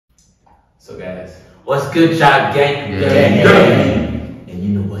So guys, what's good, y'all? Gang, gang, gang. And you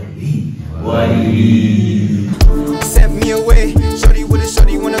know what it is. What it is. Sent me away. Shorty with a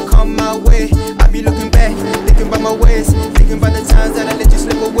shorty wanna come my way. I be looking back, thinking about my ways, thinking about the times that I let you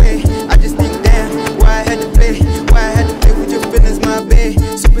slip away. I just think, damn, why I had to play, with your feelings, my babe.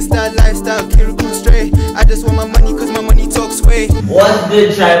 Superstar lifestyle, Kira Cool straight. I just want my money cause my money talks way. What's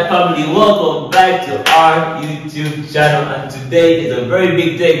good, Tribe family? Welcome back to our YouTube channel, and today is a very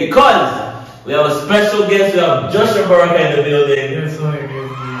big day because we have a special guest. We have Joshua Baraka in the building. yes, sorry,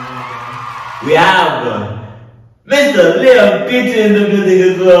 We have Mr. Liam Peter in the building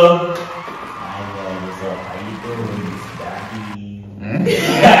as well. Hi guys, what's up? How you doing? It's Daddy.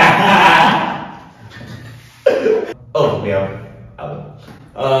 Oh, yeah.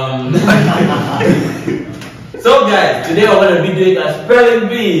 So guys, today we're going to be doing a spelling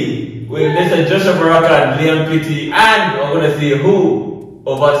bee with Mr. Joshua Baraka and Liam Peter, and we're going to see who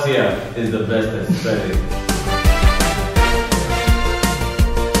of us here is the best at spelling.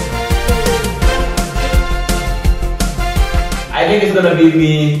 I think it's gonna be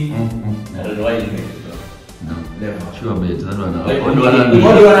me. I don't know why you think it. No. Never. Sure, but that one. Only 100.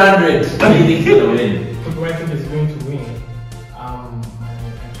 Only 100. What do you think is gonna win? who I think is going to win?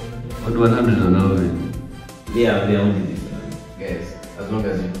 What 100 or no win? Yeah, they only this. Guys, as long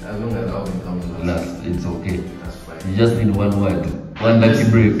as Alvin comes Last, it's okay. that's fine. You just need one word, one lucky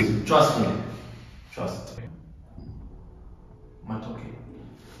break. Trust me. Trust. Matoke.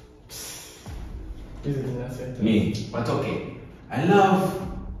 This is the answer. Me. Matoke. I love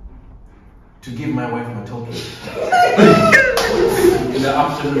to give my wife matoke. In the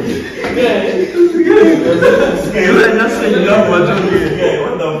afternoon. Just say you love What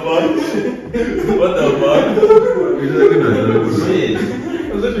the fuck? What the fuck? Shit.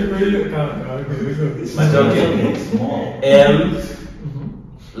 Was that a great account? Okay, let's go. Matoke. Small.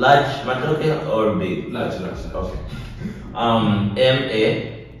 Large matoke or big? Large. Okay.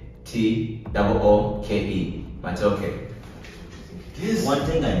 M-A-T-O-O-K-E. Matoke. One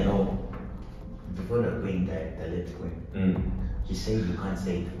thing I know, before the queen died, the late queen, she said you can't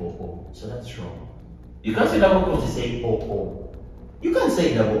say O-O, so that's wrong. You can't say double You O. say O-O. You can't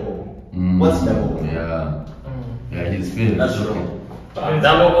say double O. Mm. What's double O? Yeah. Yeah, he's feeling. That's wrong.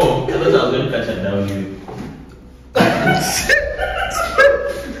 Double O. I thought I was going to catch a W.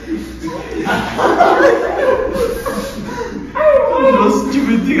 No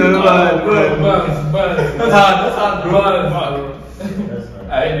stupid thing Buzz. That's hard, bro.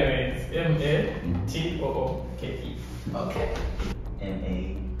 Anyways, M-A-T-O-O-K-E. Okay.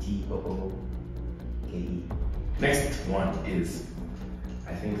 M-A-T-O-O-K-E. Next one is,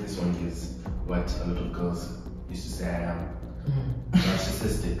 I think this one is what a lot of girls used to say I am.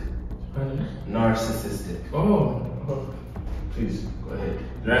 Narcissistic. Narcissistic. Oh. Please, go ahead.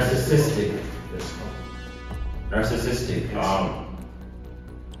 Narcissistic. Narcissistic.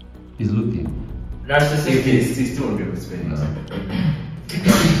 He's looking. Narcissistic. He still won't be able to spell it.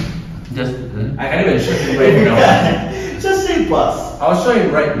 Just. I can't even show him right now. Just say pass. I'll show him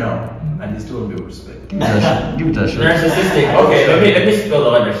right now, and he still won't be able to spell it. Give it a shot. Narcissistic. Okay, let me spell the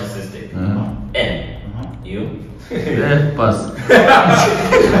word narcissistic. N. U. Yeah, pass.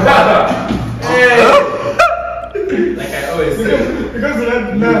 Like I always say. Because of that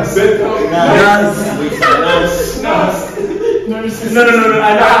nurse. No. I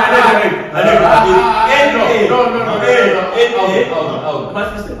know.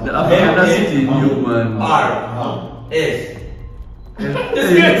 The audacity in you, man. R. S.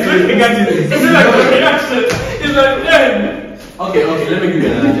 It's looking at you. It's like a reaction. It's like, Okay, let me give you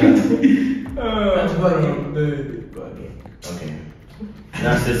another chance. That's Okay.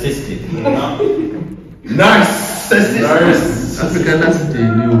 Narcissistic. Narcissistic. Africanacity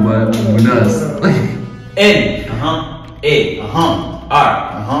in you, man. Munas. N. A.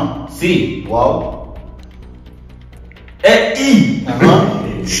 R. C. Wow. E.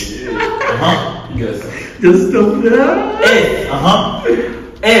 Yes. Just stop there.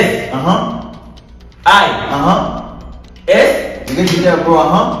 S. I. S. You get to there,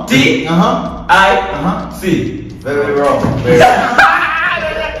 bro, T. I. C. Very wrong.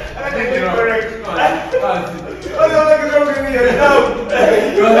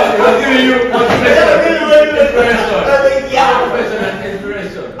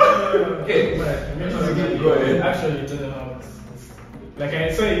 Actually, it doesn't know. Like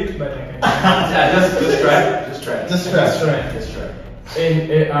I saw it, but like Just try. Just try.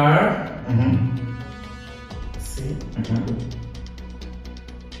 N-A-R C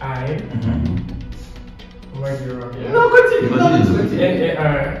I. Where do you wrong? Yeah. No, continue.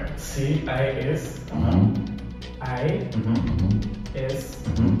 N-A-R-C-I-S I S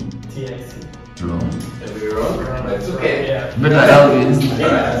T I C. Wrong. We're wrong. But it's okay. Yeah. Better Alvin. I think the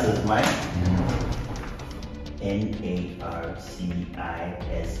answer is mine.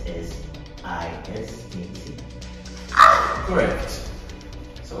 NARCISSISTC. Correct.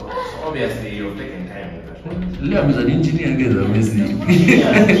 So obviously you're taking time with that one. Liam is an engineer, guys. Amazing.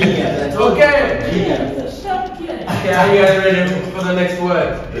 Okay. Okay, are you guys ready for the next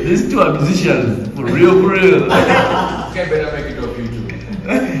word? These two are musicians. For real, for real. Okay, better make it up you two.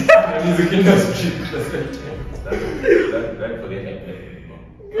 Music industry. That for the head.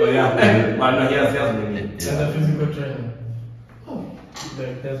 Oh yeah. Man, no, he has And the physical training.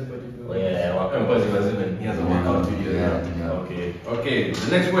 Like that's body Oh building. yeah, Because he has a workout video. Yeah. Okay. Okay, the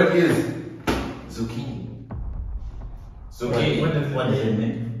next word is zucchini. Zucchini. What does it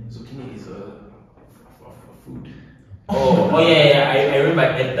mean? Zucchini is a food. Oh yeah. I remember I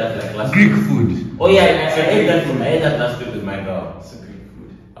ate that like last Greek week. food. Oh yeah, I ate that last week with my girl. It's a Greek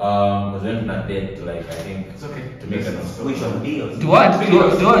food. Was went on a date to like I think It's okay. to make it. Which one? B or C? To what? To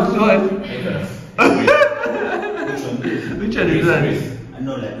what? To what? To what? Make it. Which one? Which one is that? I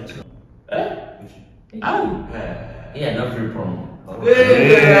know like which one. Eh? Which one? Ah. Yeah, not free promo.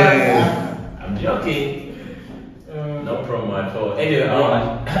 Yeah. I'm joking. No promo at all. Anyway,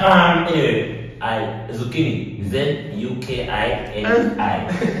 zucchini. ZUKINI.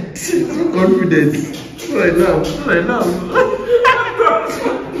 So confident. So I love. So I love.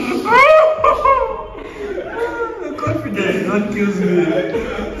 Confidence not kills me.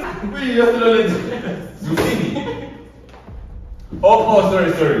 Really, just know it. Zucchini. Oh,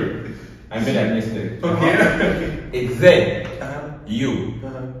 sorry. I made a mistake. Okay. It's Z U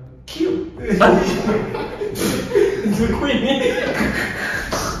Q. Zucchini.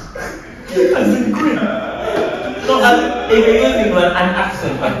 As in Greek. No, if you're using an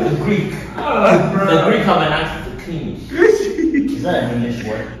accent like the Greek. The Greek have an accent to clean. Is that an English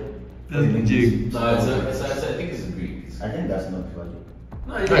word? That's the jig. No, I think it's Greek. I think that's not funny.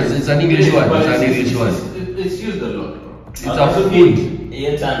 No, It's an English word. But It's an English word. It's used a lot, bro. It's a food.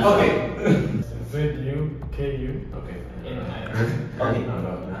 Yeah, time. Okay. ZUKU. Okay. Okay. No.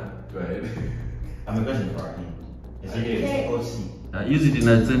 Go ahead. I'm a question for him. Is it K or C? Use it in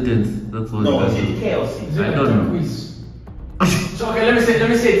a sentence. That's what. No, is it it K or C? I don't know. So okay, let me say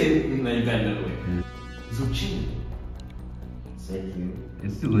it in the Ugandan way. Zucchini. ZU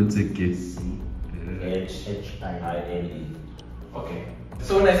It's still going to take case. C HHINE. Okay.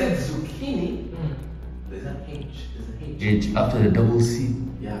 So when I said zucchini, there's an H. There's an H. H after the double C.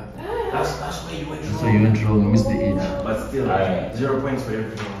 Yeah. That's where you went That's wrong. why you went wrong. Missed the H. But still, Alright. 0 points for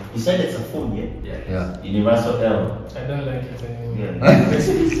everything. You said it's a phone, yeah? Yeah. Universal L. I don't like it anymore.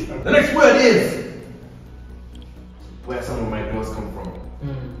 Yeah. The next word is where some of my girls come from.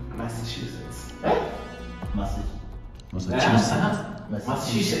 Massachusetts. Massachusetts.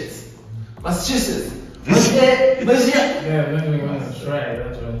 Massachusetts. Massachusetts. Yeah, let me want to try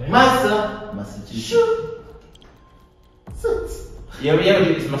that one. Yeah? Massachusetts. Yeah,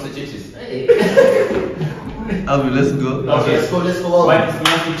 it's Massachusetts. Alvin, let's go. Okay, Let's go all. But it's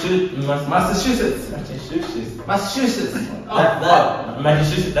Massachusetts. Massachusetts. Massachusetts. Oh,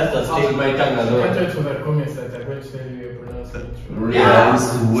 Massachusetts, that's the Out state. of my tongue as I well. tried for the comments that I'm going to tell you your pronunciation. Yeah. Yes,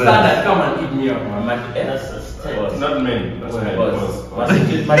 well. Standard, come and eat me up, man. That's a state. Not men. That's men.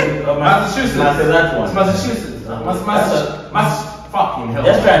 Massachusetts. Massachusetts. That one. It's Massachusetts. Fucking hell.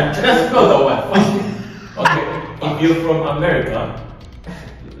 Let's try. Let's go the way. Okay, if you're from America,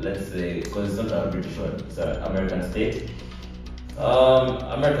 let's say, because it's not a British one, it's an American state.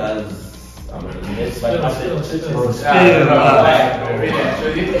 America has it's like Massachusetts.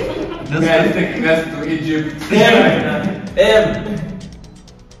 Guys taking us to Egypt.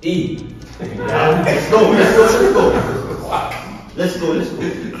 M-E. Let's go. Let's go.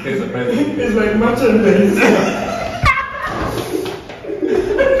 There's a president. It's like merchandise.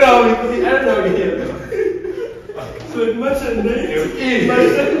 No, I don't know what you hear. It's like merchandise.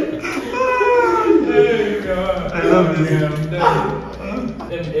 There you go. I love this.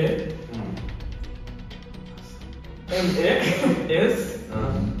 M-A. M-A-S. Yes.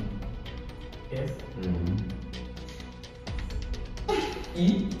 E.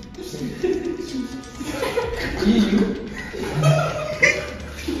 E-U.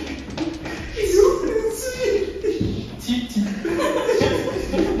 T-T.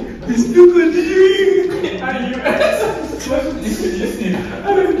 It's too good. R-U-S.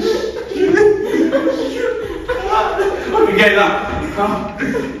 Okay, guys,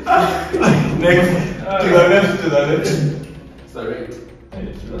 next. To the left. Sorry.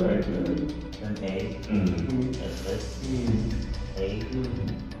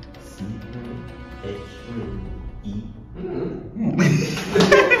 MASSACHE Okay,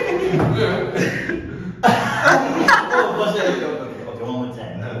 one more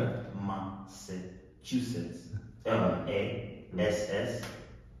time. Massachusetts. M-A-S-S-E.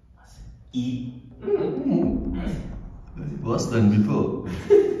 Worse than before.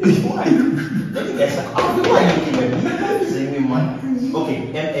 Why?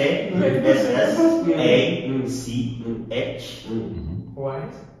 Okay, M-A-S-S-A-C-H. Why?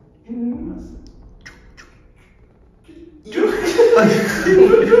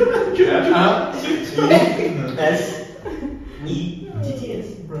 S-E-T-T-S.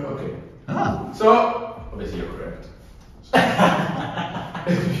 Okay. Ah. So, obviously you're correct.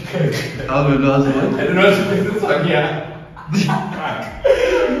 How do you know I don't know how to play this one here.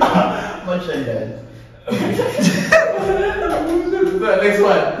 Much like that. Next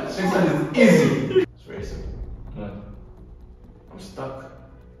one. Next one is easy. It's very simple. I'm stuck.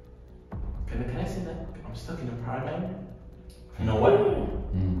 Can I say that? I'm stuck in a paradigm. You know what?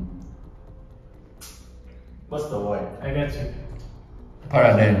 What's the word? I got you.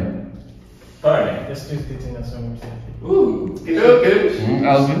 Paradigm. Paradigm. Let's just get in a song. Ooh. Okay.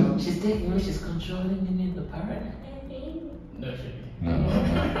 Alvin? She's taking me, she's controlling me in the paradigm. No, shit. No.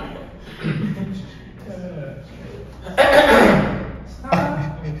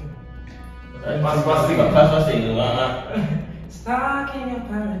 Stuck in your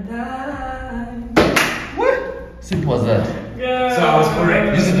paradigm. What? Simple as that. Yeah. So I was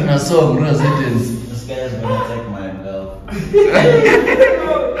correct. Use it in a song, no sentence. This guy's gonna take my love.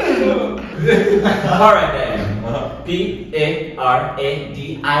 Paradigm. P-A-R-A-D-I-G-M.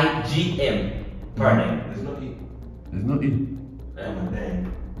 Paradigm. There's no E. There's no E.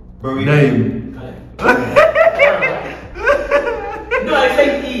 Name. No, I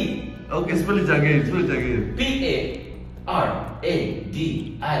said E. Okay, spell it again.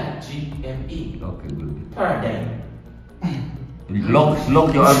 P-A-R-A-D-I-G-M-E. Okay, good. Paradigm. Lock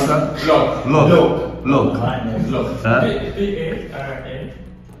your answer. Lock. Lock. Huh? P-A-R-A-D-I-G.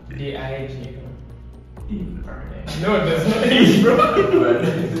 No, there's no E, bro.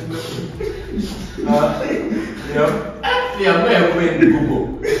 Yeah, I'm going to Google.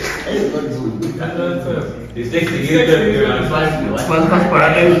 It's sexy. What's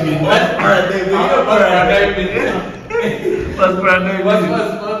paradigm mean? What's paradigm? Paradigm means What's paradigm mean? what's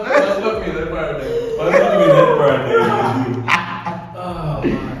what means the paradigm? What's the paradigm?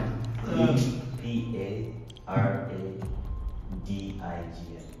 P-A-R-A-D-I-G-M.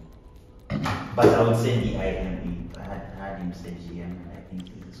 But I would say D-I-M-E. I had him say G-M, and I think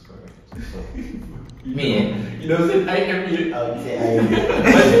this is correct. So, Me? You know, say I am you. I would say I-M-E.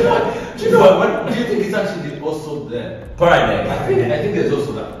 Do you know what? Do you think it's actually also there? Paradigm. I think there's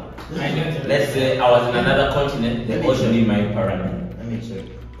also that one. Let's say I was in another continent, they also need my paradigm. Let me check.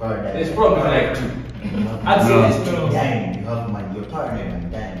 Paradigm. There's probably like two. I'd say it's No. true. Dime. You have money. Your paradigm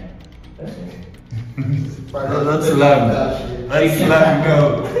and dime. That's slang. That's slang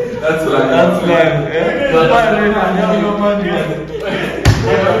now. That's what That's slang. Your paradigm, you have no money.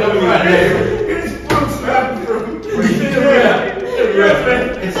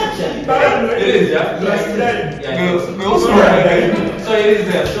 It's actually It is, yeah? We also paradigm. So it is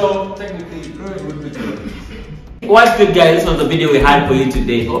there. So technically, it would be two. What's good, guys? This was the video we had for you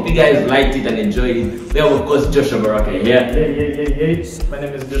today. Hope you guys liked it and enjoyed it. We have, of course, Joshua Baraka here. Yeah. My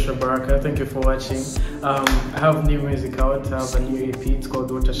name is Joshua Baraka. Thank you for watching. I have new music out. I have a new EP. It's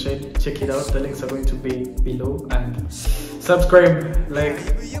called Watershed. Check it out. The links are going to be below. And subscribe, like,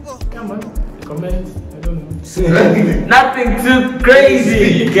 come on, comment. I don't know. Nothing too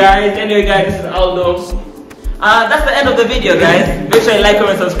crazy, guys. Anyway, guys, this is Aldo. That's the end of the video, guys. Make sure you like,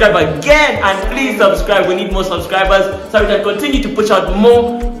 comment, subscribe again, and please subscribe. We need more subscribers so we can continue to push out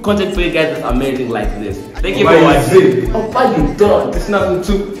more content for you guys that's amazing like this. Thank you for watching. Oh my God, it's nothing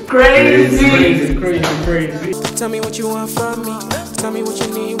too crazy. Crazy. Tell me what you want from me. Tell me what you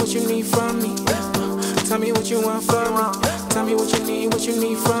need from me. Tell me what you want from me. Tell me what you need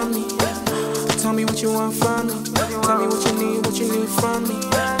from me. Tell me what you want from me. Tell me what you need from me.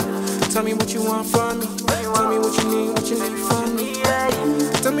 Tell me what you want from me. Tell me what you need from me.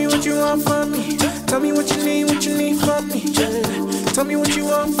 Tell me what you want from me. Tell me what you need from me. Tell me what you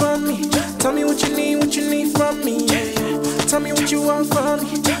want from me. Tell me what you need from me. Tell me what you want from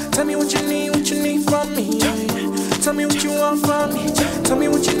me. Tell me what you need from me. Tell me what you want from me. Tell me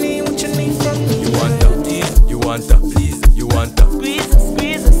what you need from me. You want the please, you want the please, you want the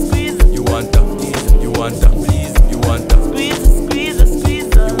squeeze. You want the please, you want the please, you want the squeeze.